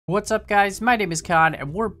What's up, guys? My name is Khan,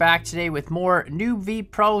 and we're back today with more Noob v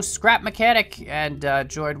Pro Scrap Mechanic, and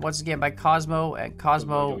joined once again by Kosmo. And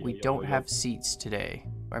Kosmo, we don't have seats today.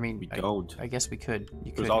 I mean, we don't. I guess we could.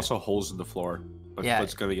 There's also holes in the floor, but yeah,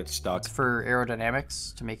 it's gonna get stuck. It's for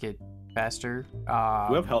aerodynamics to make it faster. Do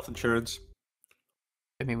we have health insurance?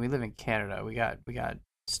 I mean, we live in Canada. We got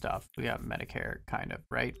stuff. We got Medicare, kind of,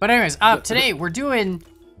 right? But anyways, today we're doing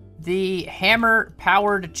the hammer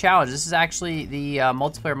powered challenge. This is actually the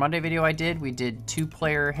multiplayer Monday video I did. We did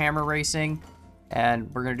 2-player hammer racing,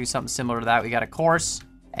 and we're gonna do something similar to that. We got a course,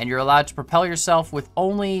 and you're allowed to propel yourself with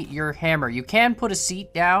only your hammer. You can put a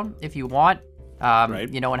seat down if you want,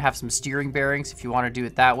 you know, and have some steering bearings if you want to do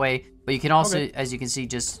it that way. But you can also, as you can see,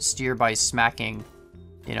 just steer by smacking,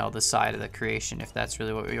 you know, the side of the creation if that's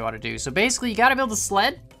really what you want to do. So basically, you got to build a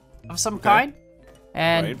sled of some kind.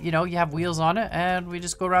 And, you know, you have wheels on it, and we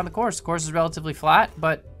just go around the course. The course is relatively flat,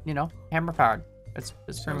 but, you know, hammer powered. That's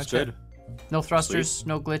pretty much it. No thrusters,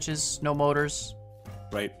 no glitches, no motors.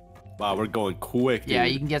 Right. Wow, we're going quick, dude. Yeah,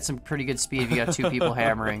 you can get some pretty good speed if you got 2 people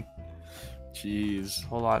hammering. Jeez.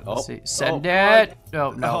 Hold on, let's see. Send it!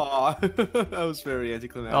 Oh, no. Oh, that was very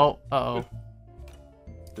anticlimactic. Oh, uh-oh.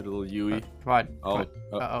 Did a little Yui. Come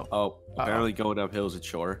on. Apparently going up hills at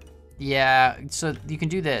shore. Yeah, so you can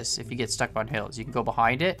do this if you get stuck on hills. You can go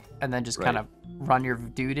behind it and then just kind of run your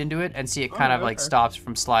dude into it and see it kind of like stops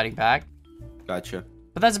from sliding back. Gotcha.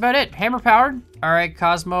 But that's about it. Hammer powered. All right,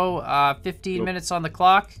 Kosmo, 15 minutes on the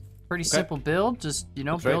clock. Pretty simple build. Just, you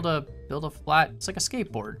know, build a flat, it's like a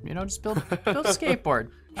skateboard. You know, just build a skateboard.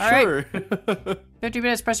 All right. 50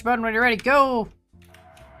 minutes, press your button when you're ready. Go.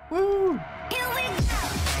 Woo. Here we go.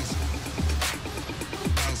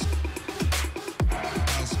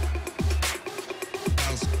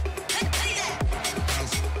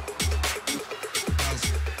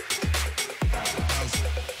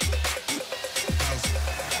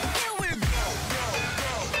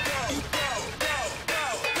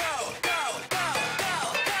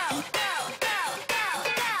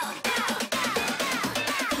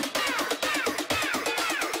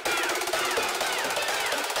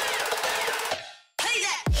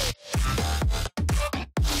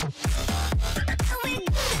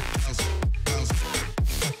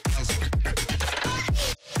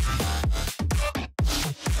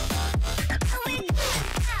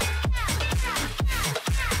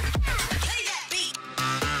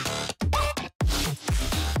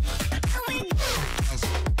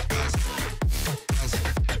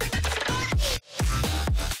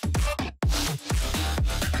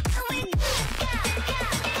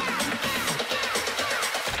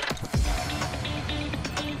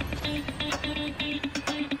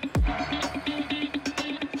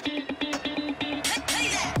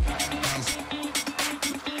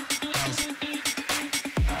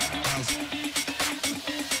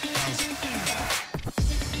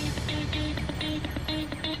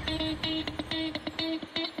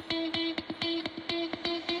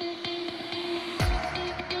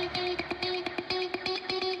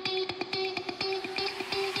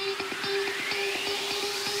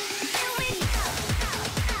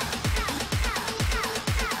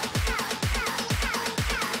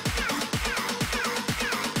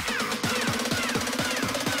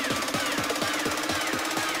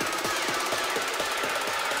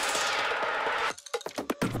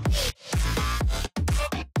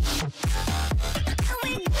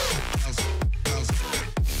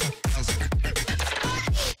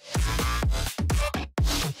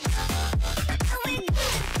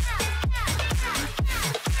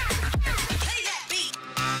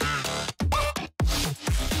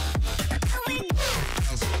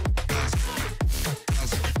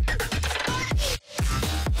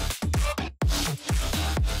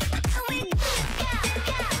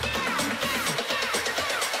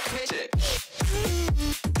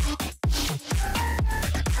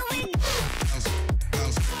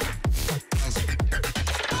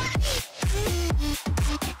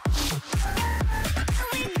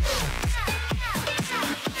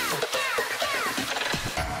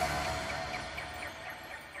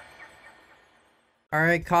 All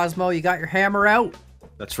right, Kosmo, you got your hammer out?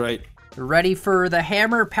 That's right. You're ready for the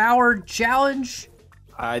hammer powered challenge?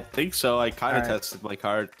 I think so. I kind of tested my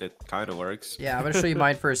card. It kind of works. Yeah, I'm going to show you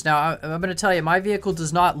mine first. Now, I'm going to tell you, my vehicle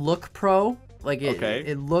does not look pro. Like,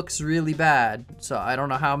 it looks really bad. So I don't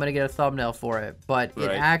know how I'm going to get a thumbnail for it. But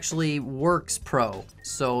it actually works pro.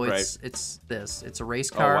 So it's this. It's a race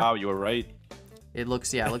car. Oh, wow, you were right. It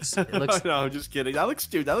looks, yeah, it looks. No, I'm just kidding. That looks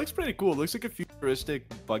pretty cool. It looks like a futuristic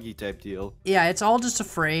buggy type deal. Yeah, it's all just a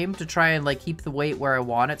frame to try and like keep the weight where I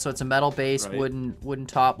want it. So it's a metal base, wooden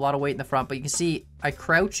top, a lot of weight in the front. But you can see I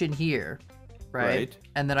crouch in here, Right.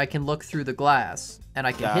 And then I can look through the glass, and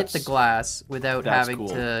I can hit the That's- glass without that's having cool.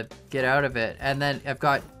 to get out of it. And then I've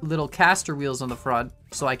got little caster wheels on the front,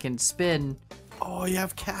 so I can spin Oh, you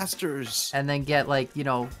have casters. and then get like, you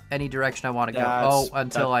know, any direction I want to go. That's-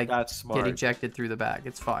 Until I that's get smart. ejected through the back.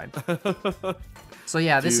 It's fine. So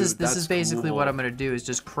yeah, this is Dude, that's basically what cool. I'm gonna do is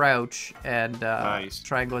just crouch and Nice.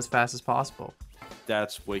 try and go as fast as possible.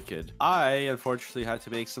 That's wicked. I unfortunately had to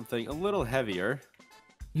make something a little heavier.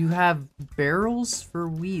 You have barrels for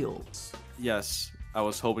wheels. Yes, I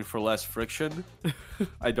was hoping for less friction.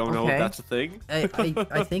 I don't know Okay. if that's a thing.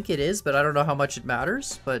 I think it is, but I don't know how much it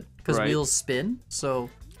matters. But because Right. wheels spin, so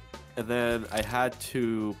And then I had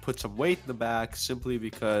to put some weight in the back simply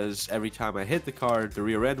because every time I hit the car, the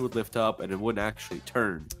rear end would lift up and it wouldn't actually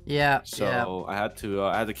turn. yeah, So I had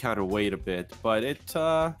to counterweight a bit, but it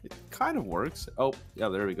kind of works. Oh, yeah,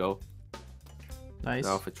 there we go. nice.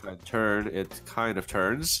 Now if I try to turn, it kind of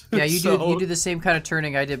turns. Yeah, you So, do the same kind of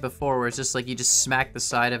turning I did before, where it's just like you just smack the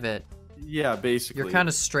side of it. Yeah, basically. You're kind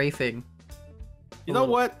of strafing. You know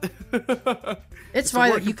what? It's a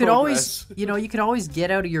fine. work You in could always, progress. you can always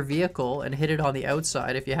get out of your vehicle and hit it on the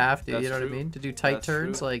outside if you have to. That's you know what true. I mean? To do tight That's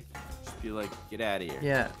turns, true. like Just be like, get out of here.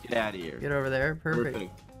 yeah, Get out of here. get over there.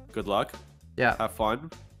 Perfect. Good luck. Yeah, Have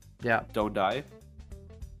fun. yeah. Don't die.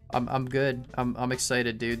 I'm good. I'm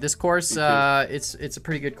excited, dude. This course, Me too. it's a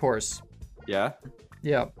pretty good course. Yeah.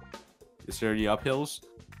 Yeah. Is there any uphills?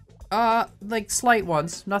 Like slight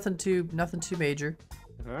ones. Nothing too major.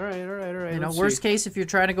 All right. You know, worst case, if you're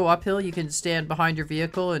trying to go uphill, you can stand behind your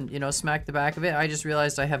vehicle and, you know, smack the back of it. I just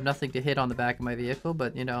realized I have nothing to hit on the back of my vehicle,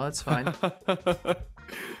 but, you know, that's fine.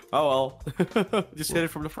 Oh well. Just hit it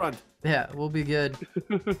from the front. Yeah, we'll be good.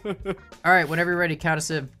 All right, whenever you're ready, count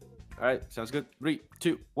us in. All right. Sounds good. 3,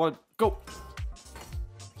 2, 1, go.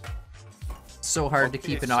 So hard to Okay,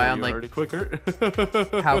 keep an so eye on, you like, heard it quicker.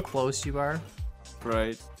 how close you are.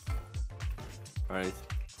 Right. All right.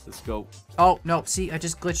 Let's go. Oh, no, see, I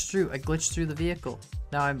just glitched through. I glitched through the vehicle.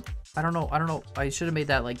 Now I don't know. I should have made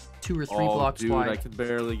that, like, 2 or 3 Oh, blocks dude, wide. I can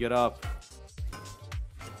barely get up.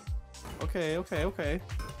 Okay.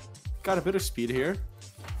 Got a bit of speed here.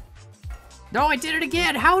 No, I did it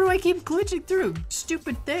again. How do I keep glitching through?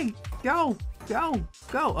 Stupid thing. Go.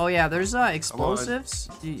 Oh, yeah, there's explosives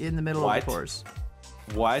in the middle of What? the course.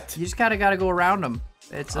 What? You just kind of got to go around them.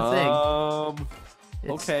 It's a thing.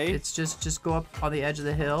 Okay. It's just go up on the edge of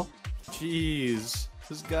the hill. Jeez.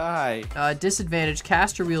 This guy. Disadvantage,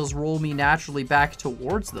 caster wheels roll me naturally back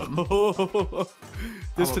towards them.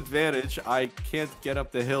 Disadvantage, I can't get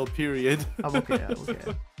up the hill, period. I'm okay.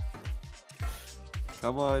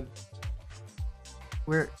 Come on.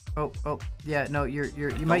 Where? Oh, yeah. No, you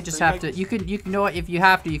might just think have to. You know what? If you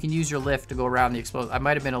have to, you can use your lift to go around the explosive. I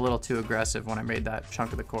might have been a little too aggressive when I made that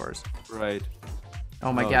chunk of the course. Right.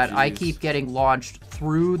 Oh my Oh, god, I jeez. keep getting launched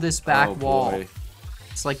through this back Oh, wall. boy.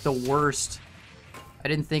 It's like the worst. I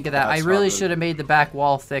didn't think of that. That's I really not good. should have made the back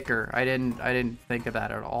wall thicker. I didn't think of that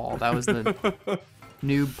at all. That was the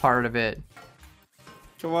noob part of it.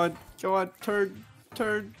 Come on. Turn.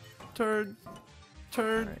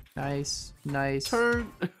 Alright, nice.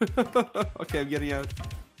 Turn. Okay, I'm getting out.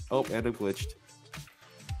 Oh, and I'm glitched.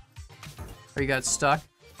 Or you got stuck?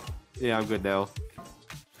 Yeah, I'm good now.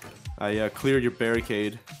 I cleared your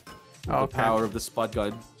barricade with the Okay. power of the spot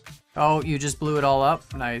gun. Oh, you just blew it all up?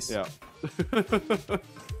 Nice. Yeah.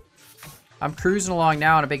 I'm cruising along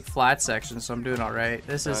now in a big flat section, so I'm doing alright.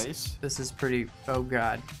 This Nice. is pretty... Oh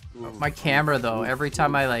god. Ooh. My camera though, Ooh, every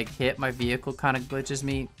time I like hit my vehicle kind of glitches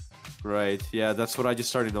me. Right. Yeah, that's what I just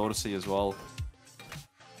started noticing as well.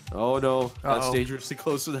 Oh no, that's Uh-oh. dangerously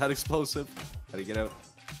close to that explosive. Gotta get out.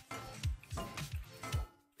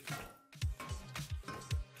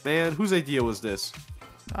 Man, whose idea was this?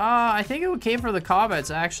 I think it came from the comments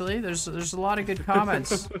actually. There's a lot of good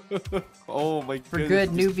comments. Oh my For goodness. good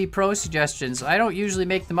Noob v Pro suggestions. I don't usually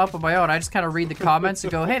make them up on my own. I just kind of read the comments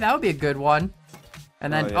and go, hey, that would be a good one.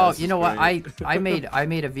 And then, yeah, oh, this you is know what? great. I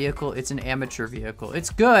made a vehicle. It's an amateur vehicle. It's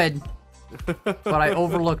good, but I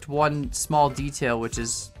overlooked one small detail, which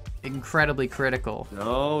is incredibly critical.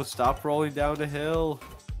 No, stop rolling down the hill.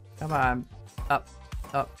 Come on, up.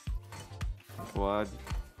 Come on.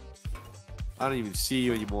 I don't even see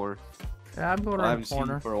you anymore. Yeah, I'm going I around haven't the seen you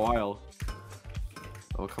corner. for a while.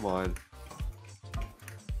 Oh, come on.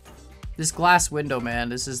 This glass window, man.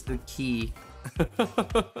 This is the key I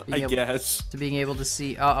able- guess. to being able to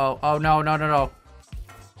see. Oh no.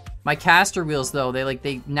 My caster wheels though,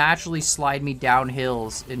 they naturally slide me down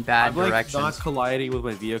hills in bad I'm like directions. not colliding with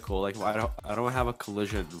my vehicle. Like I don't have a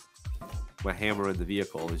collision. My hammer in the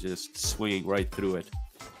vehicle is just swinging right through it.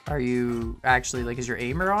 Are you actually like? Is your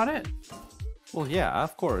aimer on it? Well, yeah,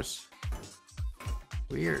 of course.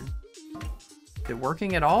 Weird. Is it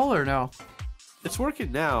working at all or no? It's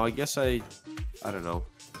working now. I guess I don't know.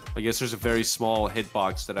 I guess there's a very small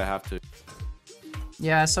hitbox that I have to.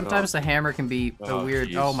 Yeah, sometimes the hammer can be a weird.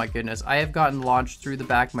 Geez. Oh my goodness, I have gotten launched through the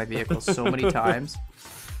back of my vehicle so many times.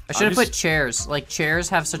 I should have put chairs. Like chairs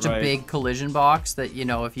have such a big collision box that you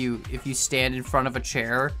know if you stand in front of a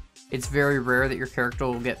chair, it's very rare that your character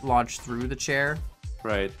will get launched through the chair.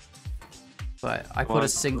 Right. But I put a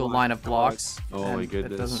single line of blocks. Oh my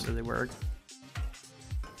goodness. It doesn't really work.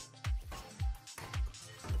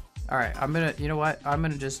 All right, you know what?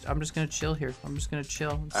 I'm just gonna chill here. I'm just gonna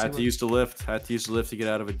chill. I had to use the lift. I had to use the lift to get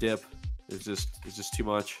out of a dip. It's just too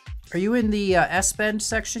much. Are you in the S-bend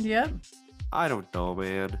section yet? I don't know,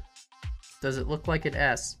 man. Does it look like an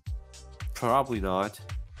S? Probably not.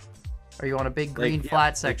 Are you on a big green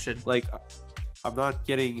flat section? Like, I'm not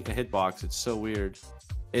getting a hitbox. It's so weird.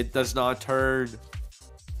 It does not turn.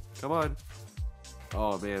 Come on.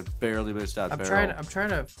 Oh man, barely missed that barrel. I'm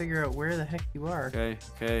trying to figure out where the heck you are.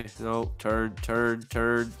 Okay. No, turn.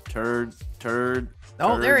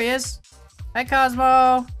 Oh, there he is. Hi,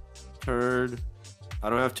 Cosmo. Turn. I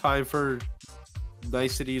don't have time for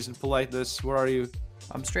niceties and politeness. Where are you?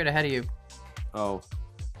 I'm straight ahead of you. Oh.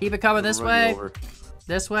 Keep it coming this way.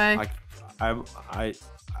 This way. I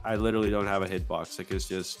literally don't have a hitbox. Like it's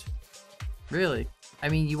just. Really? I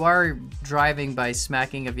mean, you are driving by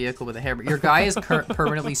smacking a vehicle with a hammer. Your guy is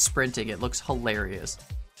permanently sprinting. It looks hilarious.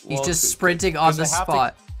 He's just sprinting on the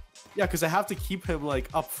spot. Yeah, because I have to keep him like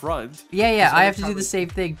up front. Yeah. I have to do the same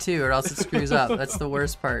thing too, or else it screws up. That's the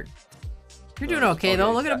worst part. You're doing okay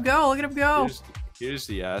though. Look at him go. Look at him go. Here's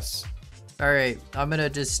the S. All right, I'm gonna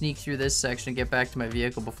just sneak through this section and get back to my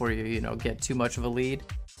vehicle before you get too much of a lead.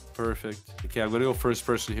 Perfect. Okay, I'm gonna go first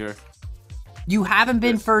person here. You haven't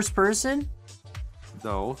been first person?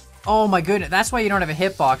 No. Oh my goodness, that's why you don't have a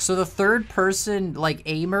hitbox. So the third person, like,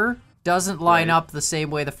 aimer doesn't line up the same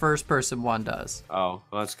way the first person one does. Oh,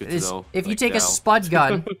 well, that's good to know. If you take a spud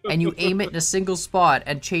gun and you aim it in a single spot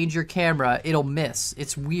and change your camera, it'll miss.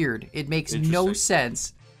 It's weird. It makes no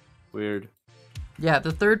sense. Weird. Yeah,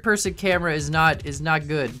 the third person camera is not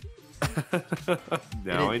good.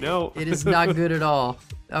 I know. It is not good at all.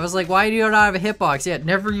 I was like, why do you not have a hitbox? Yeah,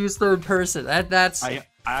 never use third person. That's I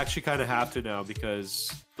actually kind of have to now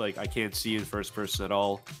because like I can't see in first person at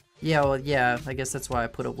all. Yeah, well, yeah, I guess that's why I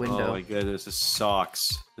put a window. Oh my goodness, this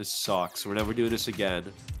sucks. This sucks. We're never doing this again.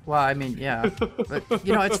 Well, I mean, yeah. But,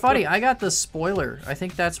 it's funny. I got the spoiler. I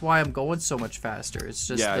think that's why I'm going so much faster. It's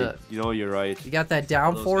just you're right. You got that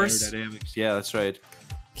downforce. Aerodynamics. Yeah, that's right.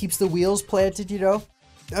 Keeps the wheels planted,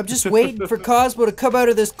 I'm just waiting for Cosmo to come out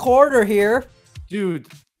of this corner here. Dude,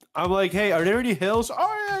 I'm like, hey, are there any hills?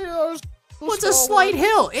 Oh, yeah. What's a slight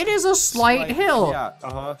hill? It is a slight hill.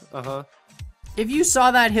 Yeah, If you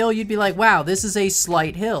saw that hill, you'd be like, wow, this is a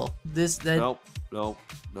slight hill. Nope.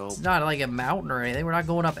 It's not like a mountain or anything. We're not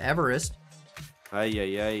going up Everest.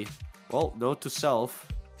 Ay. Well, note to self.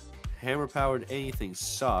 Hammer-powered anything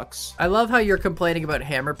sucks. I love how you're complaining about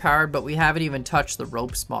hammer-powered, but we haven't even touched the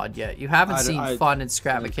ropes mod yet. You haven't seen fun and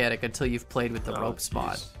scrap mechanic until you've played with the ropes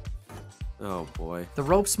mod. Oh, boy. The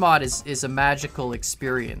ropes mod is a magical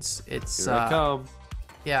experience. It's Here I come.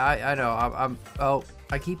 Yeah, I know.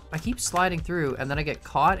 I keep sliding through, and then I get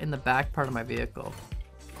caught in the back part of my vehicle.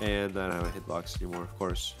 And I don't have a hitbox anymore, of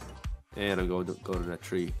course. And I'm going to go to that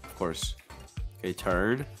tree, of course. Okay,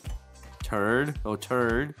 turn. Oh,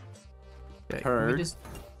 turn. Okay, Turn.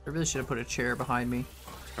 I really should have put a chair behind me.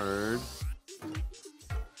 Turn.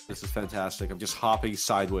 This is fantastic. I'm just hopping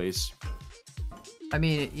sideways. I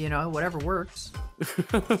mean, whatever works.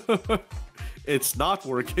 It's not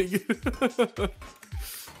working.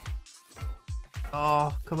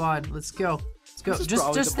 Oh, come on, let's go.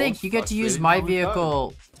 Just think, you get to use my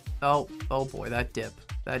vehicle. Oh boy, that dip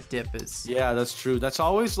is. Yeah, that's true. That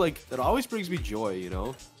always brings me joy,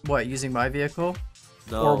 What, using my vehicle?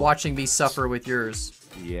 No. Or watching me suffer with yours?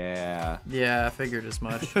 Yeah. Yeah, I figured as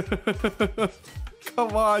much.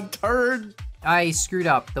 Come on, turn. I screwed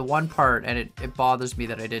up the one part, and it bothers me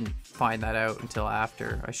that I didn't find that out until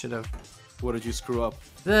after. I should have. What did you screw up?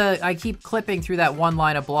 I keep clipping through that one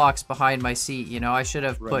line of blocks behind my seat. I should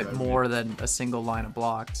have put more than a single line of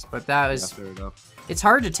blocks. But that was. Yeah, fair enough. It's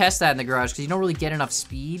hard to test that in the garage because you don't really get enough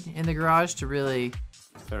speed in the garage to really.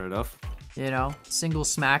 Fair enough. Single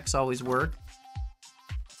smacks always work.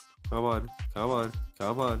 Come on.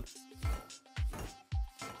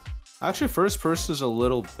 Actually, first person is a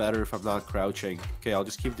little better if I'm not crouching. Okay, I'll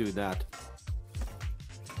just keep doing that.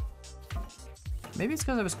 Maybe it's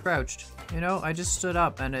because I was crouched. I just stood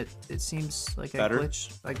up and it seems like I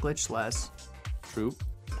glitched less. True.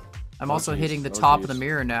 I'm also hitting the top of the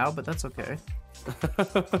mirror now, but that's okay.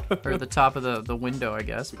 Or the top of the window, I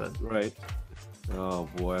guess, but... Right. Oh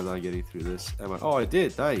boy, I'm not getting through this. Am I? Oh, I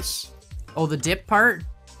did. Nice. Oh, the dip part?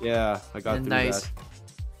 Yeah, I got through nice. that.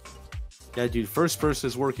 Yeah, dude, first person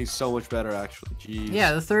is working so much better, actually. Jeez.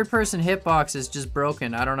 Yeah, the third person hitbox is just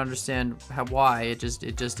broken. I don't understand why. It just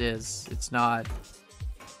is. It's not.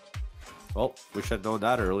 Well, wish I'd known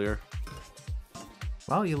that earlier.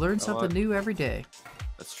 Well, you learn something new every day.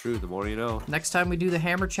 That's true. The more you know. Next time we do the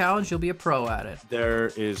hammer challenge, you'll be a pro at it.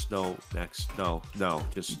 There is no next. No.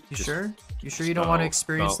 Just. You sure? You sure you don't want to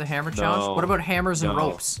experience the hammer challenge? No, What about hammers and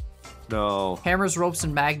ropes? No. Hammers, ropes,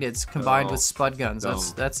 and magnets combined with spud guns.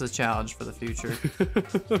 That's the challenge for the future.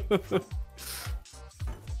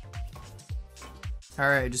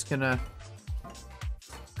 Alright, just gonna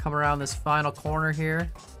come around this final corner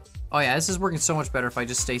here. Oh yeah, this is working so much better if I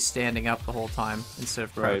just stay standing up the whole time instead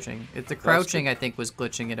of crouching. The crouching, I think, was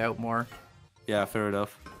glitching it out more. Yeah, fair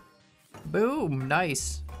enough. Boom,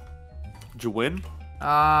 nice. Did you win?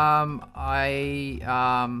 I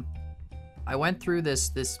went through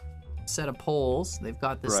this set of poles. They've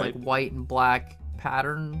got this like white and black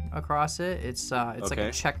pattern across it. It's like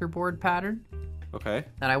a checkerboard pattern. Okay.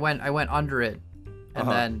 And I went under it,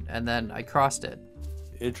 and then I crossed it.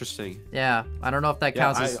 Interesting. Yeah, I don't know if that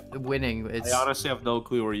counts as winning. I honestly have no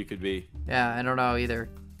clue where you could be. Yeah, I don't know either.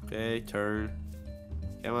 Okay, turn.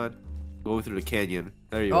 Come on. Go through the canyon.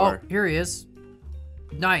 There you are. Oh, here he is.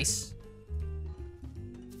 Nice.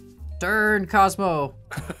 Turn, Cosmo.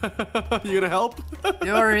 You gonna help?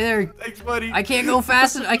 You're already there. Thanks, buddy. I can't go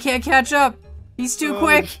fast. I can't catch up. He's too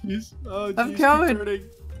quick. Geez. Oh, I'm coming.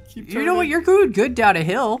 Keep turning. You know what? You're good down a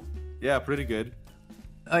hill. Yeah, pretty good.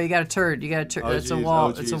 Oh, you gotta turn. You gotta turn. Oh, That's geez. a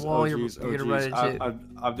wall. Oh, it's a wall. You're gonna run into.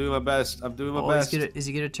 I'm doing my best. I'm doing my best. Is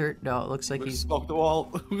he gonna turn? No, it looks like he's. Smoke the wall.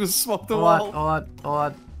 I'm gonna smoke the wall. wall. Hold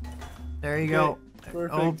on. There you go.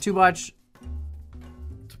 Perfect. Oh, too much.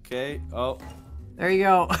 Okay. Oh. There you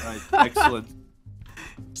go. Right. Excellent.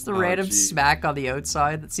 Just the random smack on the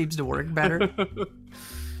outside that seems to work better.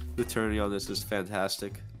 The turning on this is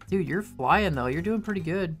fantastic. Dude, you're flying though. You're doing pretty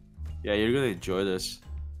good. Yeah, you're gonna enjoy this.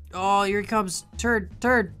 Oh, here he comes. Turn.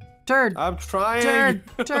 I'm trying.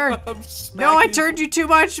 Turn. No, I turned you too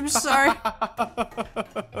much. I'm sorry.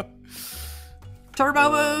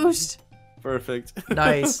 Turbo boost. Perfect.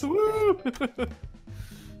 Nice. Woo!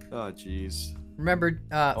 Oh, jeez. Remember,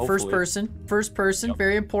 first person,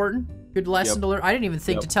 very important. Good lesson to learn. I didn't even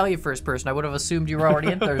think to tell you first person. I would have assumed you were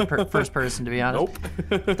already in first person, to be honest.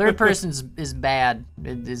 Nope. Third person is bad.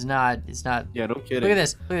 It is not. It's not. Yeah, no kidding. Look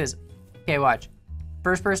at this. Okay, watch.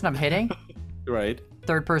 First person, I'm hitting. Right.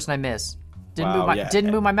 Third person, I miss.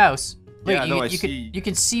 Didn't move my mouse. Look, yeah, you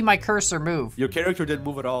can see my cursor move. Your character didn't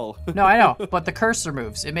move at all. No, I know, but the cursor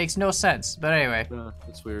moves. It makes no sense. But anyway.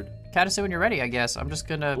 That's weird. Kinda say when you're ready, I guess. I'm just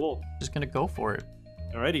gonna go for it.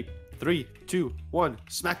 Alrighty. 3, 2, 1.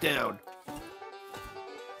 Smackdown.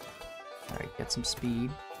 Alright, get some speed.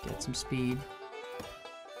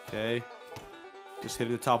 Okay. Just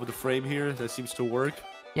hitting the top of the frame here. That seems to work.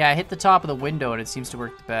 Yeah, I hit the top of the window and it seems to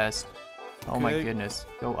work the best. Oh my goodness.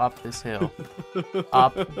 Go up this hill.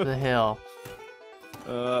 Up the hill.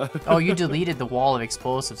 Oh, you deleted the wall of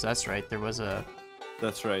explosives. That's right. There was a...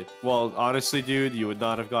 That's right. Well, honestly, dude, you would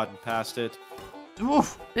not have gotten past it.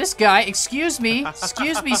 Oof. This guy, excuse me,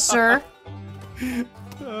 sir.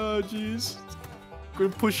 Oh, jeez. We're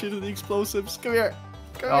gonna push into the explosives. Come here.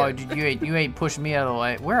 Dude, you ain't pushing me out of the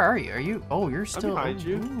way. Where are you? Are you? Oh, you're still I'm behind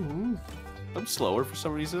you. Ooh. I'm slower for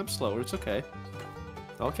some reason. I'm slower. It's okay.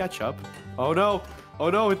 I'll catch up. Oh no! Oh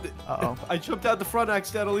no! Uh-oh. I jumped out the front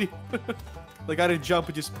accidentally. Like I didn't jump,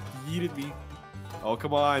 it just yeeted me. Oh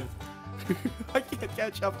come on! I can't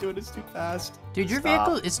catch up to it. It's too fast. Dude, your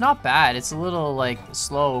vehicle, it's not bad. It's a little like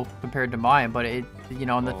slow compared to mine, but it, you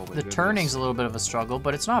know, and the turning's a little bit of a struggle,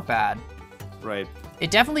 but it's not bad. Right.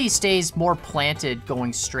 It definitely stays more planted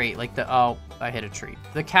going straight. Like I hit a tree.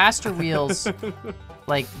 The caster wheels,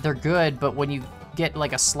 like they're good, but when you get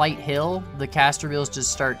like a slight hill, the caster wheels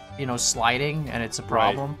just start, you know, sliding, and it's a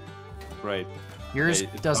problem. Right. Yours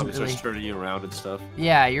doesn't really starts turning you around and stuff.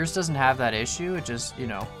 Yeah, yours doesn't have that issue. It just, you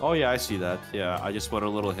know. Oh yeah, I see that. Yeah, I just went a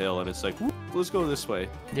little hill, and it's like, whoop, let's go this way.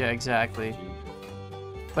 Yeah, exactly.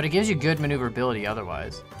 But it gives you good maneuverability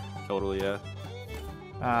otherwise. Totally, yeah.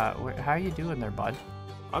 How are you doing there, bud?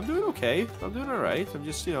 I'm doing okay. I'm doing all right. I'm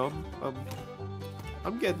just, you know,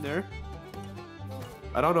 I'm getting there.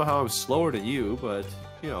 I don't know how I'm slower than you, but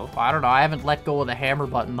you know. Well, I don't know. I haven't let go of the hammer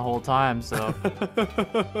button the whole time, so.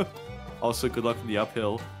 Also, good luck in the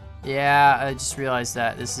uphill. Yeah, I just realized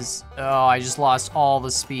that this is. Oh, I just lost all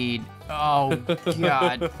the speed. Oh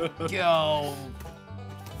God, go.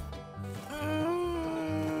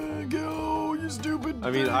 Go! Just I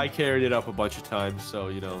mean, I carried it up a bunch of times, so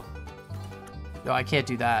you know. No, I can't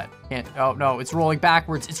do that. Can't. Oh no, it's rolling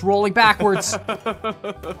backwards. It's rolling backwards.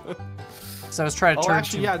 So I was trying to turn. Oh,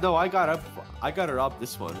 actually, yeah, no, I got her up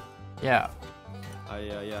this one. Yeah.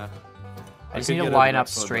 Yeah. I just need to line up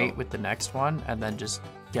straight with the next one, and then just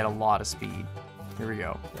get a lot of speed. Here we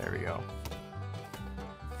go. There we go.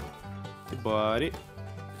 Hey, buddy.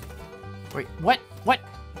 Wait, what?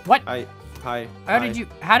 Hi. How did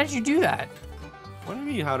you do that? What do you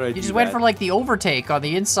mean? How did I do that? You just went for like the overtake on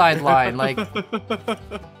the inside line, like.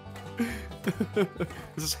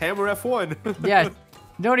 This is hammer F1. Yeah.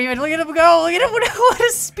 Don't even look at him go. Look at him. What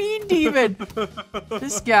a speed demon.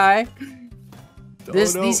 This guy.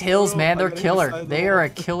 These hills, man, they're killer. They are a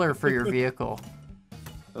killer for your vehicle.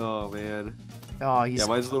 Oh man. Oh, yeah,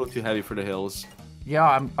 mine's a little too heavy for the hills. Yeah,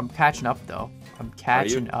 I'm catching up though. I'm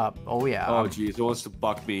catching up. Oh yeah. Oh jeez, it wants to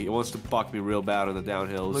buck me. It wants to buck me real bad on the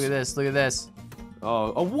downhills. Look at this. Look at this.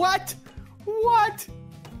 Oh what? What?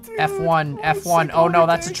 Dude, F1. Oh no,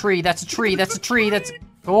 that's a tree. That's a tree. That's a tree. That's.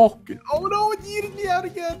 Oh. Oh no, it yeeted me out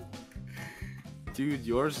again. Dude,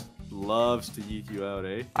 yours loves to yeet you out,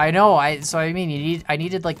 eh? I know. I mean, I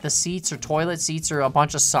needed like the seats or toilet seats or a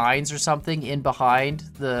bunch of signs or something in behind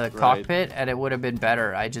the cockpit, and it would have been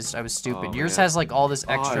better. I was stupid. Oh, Yours man. has like all this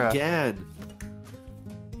extra. Oh, again.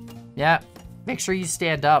 Yeah. Make sure you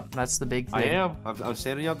stand up. That's the big thing. I am. I'm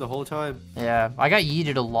standing up the whole time. Yeah. I got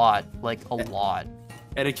yeeted a lot. Like a lot.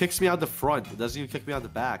 And it kicks me out the front. It doesn't even kick me out the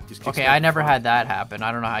back. Just kicks okay, me out I never the front. had that happen.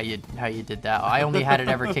 I don't know how you did that. I only had it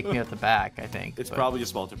ever kick me out the back, I think. It's probably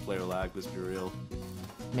just multiplayer lag, let's be real.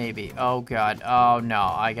 Maybe. Oh god. Oh no,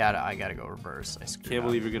 I gotta go reverse. I screwed Can't up.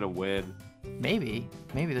 believe you're gonna win. Maybe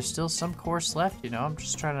there's still some course left, you know. I'm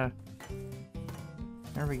just trying to.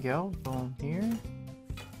 There we go. Boom here.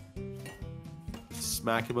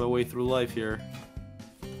 Smacking my way through life here.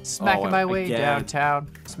 Smacking my way again. downtown.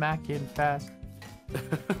 Smacking fast.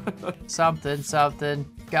 something.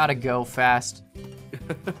 Gotta go fast.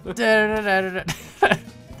 Oh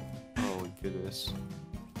my goodness.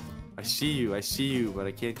 I see you, but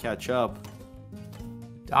I can't catch up.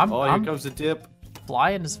 I'm Here comes the dip.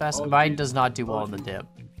 flying as fast. Oh, Mine geez. does not do well Oh, in the dip.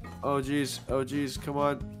 Oh jeez, come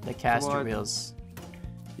on. The caster on. wheels.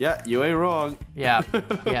 Yeah, you ain't wrong. Yeah,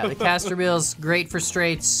 the caster wheels, great for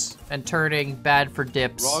straights and turning, bad for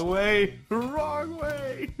dips. Wrong way.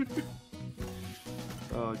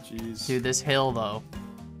 Oh jeez. Dude, this hill though.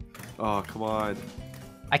 Oh, come on.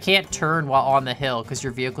 I can't turn while on the hill because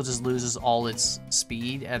your vehicle just loses all its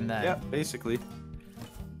speed and then... Yeah, basically.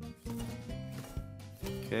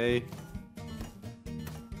 Okay.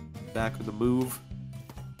 Back with the move.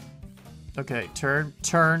 Okay, turn,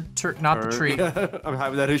 not the tree. I'm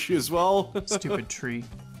having that issue as well. Stupid tree.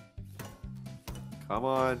 Come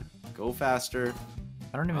on, go faster.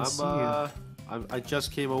 I don't even see you. I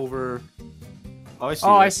just came over. Oh, I see.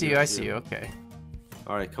 Oh, I see you. Okay.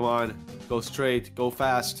 All right, come on, go straight, go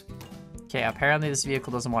fast. Okay, apparently this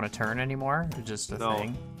vehicle doesn't want to turn anymore. It's just a No.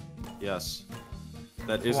 thing. Yes,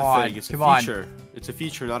 that is Come a on, thing. It's a come on. feature. It's a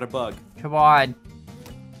feature, not a bug. Come on.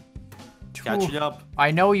 Catching up. I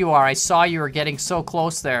know you are. I saw you were getting so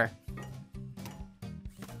close there.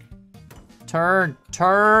 Turn.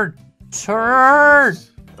 Oh,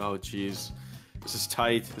 jeez. This is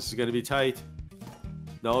tight. This is gonna be tight.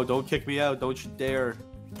 No, don't kick me out. Don't you dare.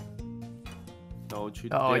 Don't you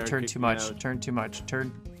dare. Oh, I turned kick too me much. out. Turn too much.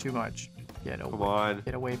 Turn too much. Come on.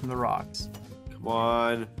 Get away from the rocks. Come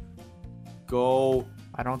on. Go.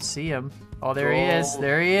 I don't see him. Oh, there he is. Go.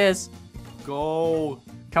 There he is. Go.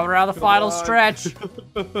 Coming around the Come final on. stretch.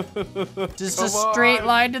 Just Come a straight on.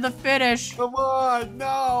 line to the finish. Come on.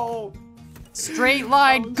 No. Straight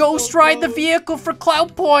line. was Ghost so ride the close. vehicle for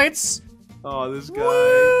clout points. Oh, this guy.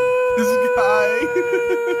 Woo! This guy.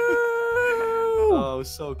 Oh,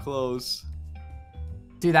 so close.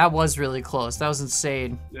 Dude, that was really close. That was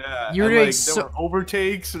insane. Yeah. You were and, doing like, so- there were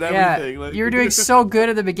overtakes and Yeah, everything. Like... you were doing so good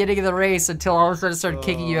at the beginning of the race until all of a sudden it started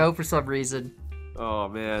kicking you out for some reason. Oh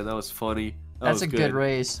man, that was funny. That That's was a good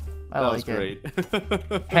race. I That like was it.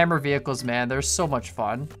 great. Hammer vehicles, man, they're so much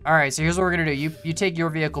fun. All right, so here's what we're gonna do. You take your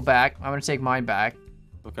vehicle back. I'm gonna take mine back.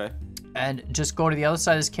 Okay. And just go to the other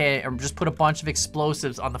side of this canyon and just put a bunch of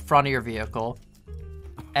explosives on the front of your vehicle.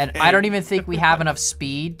 And I don't even think we have enough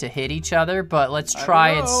speed to hit each other, but let's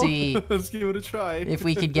try and see Let's give it a try. if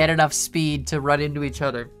we can get enough speed to run into each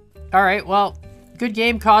other. All right, well, good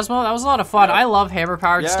game, Cosmo. That was a lot of fun. Yeah. I love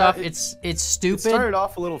hammer-powered Yeah, stuff. It's stupid. It started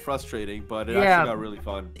off a little frustrating, but it actually got really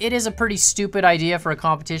fun. It is a pretty stupid idea for a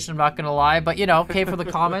competition, I'm not gonna lie, but you know, came from the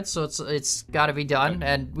comments, so it's got to be done,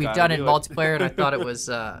 and we've done it in multiplayer, and I thought it was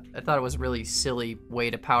a really silly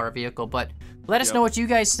way to power a vehicle. But let us know what you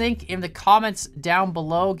guys think in the comments down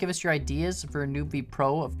below. Give us your ideas for a Newbie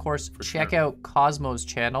Pro. Of course, check out Cosmo's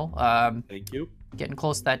channel. Thank you. Getting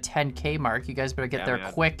close to that 10K mark. You guys better get there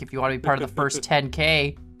quick if you want to be part of the first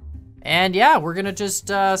 10K. And yeah, we're gonna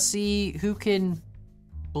just see who can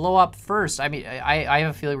blow up first. I mean, I have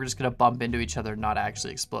a feeling we're just gonna bump into each other and not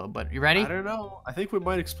actually explode. But you ready? I don't know. I think we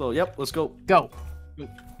might explode. Yep, let's go. Go.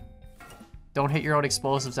 Don't hit your own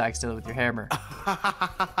explosives accidentally with your hammer.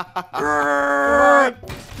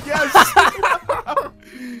 Yes!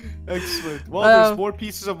 Excellent. Well, there's 4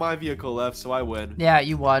 pieces of my vehicle left, so I win. Yeah,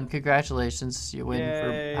 you won. Congratulations. You win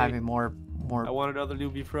for having more. I want another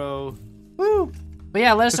Newbie Pro. Woo! But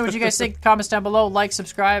yeah, let us know what you guys think. Comments down below. Like,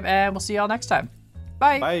 subscribe, and we'll see y'all next time.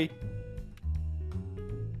 Bye. Bye.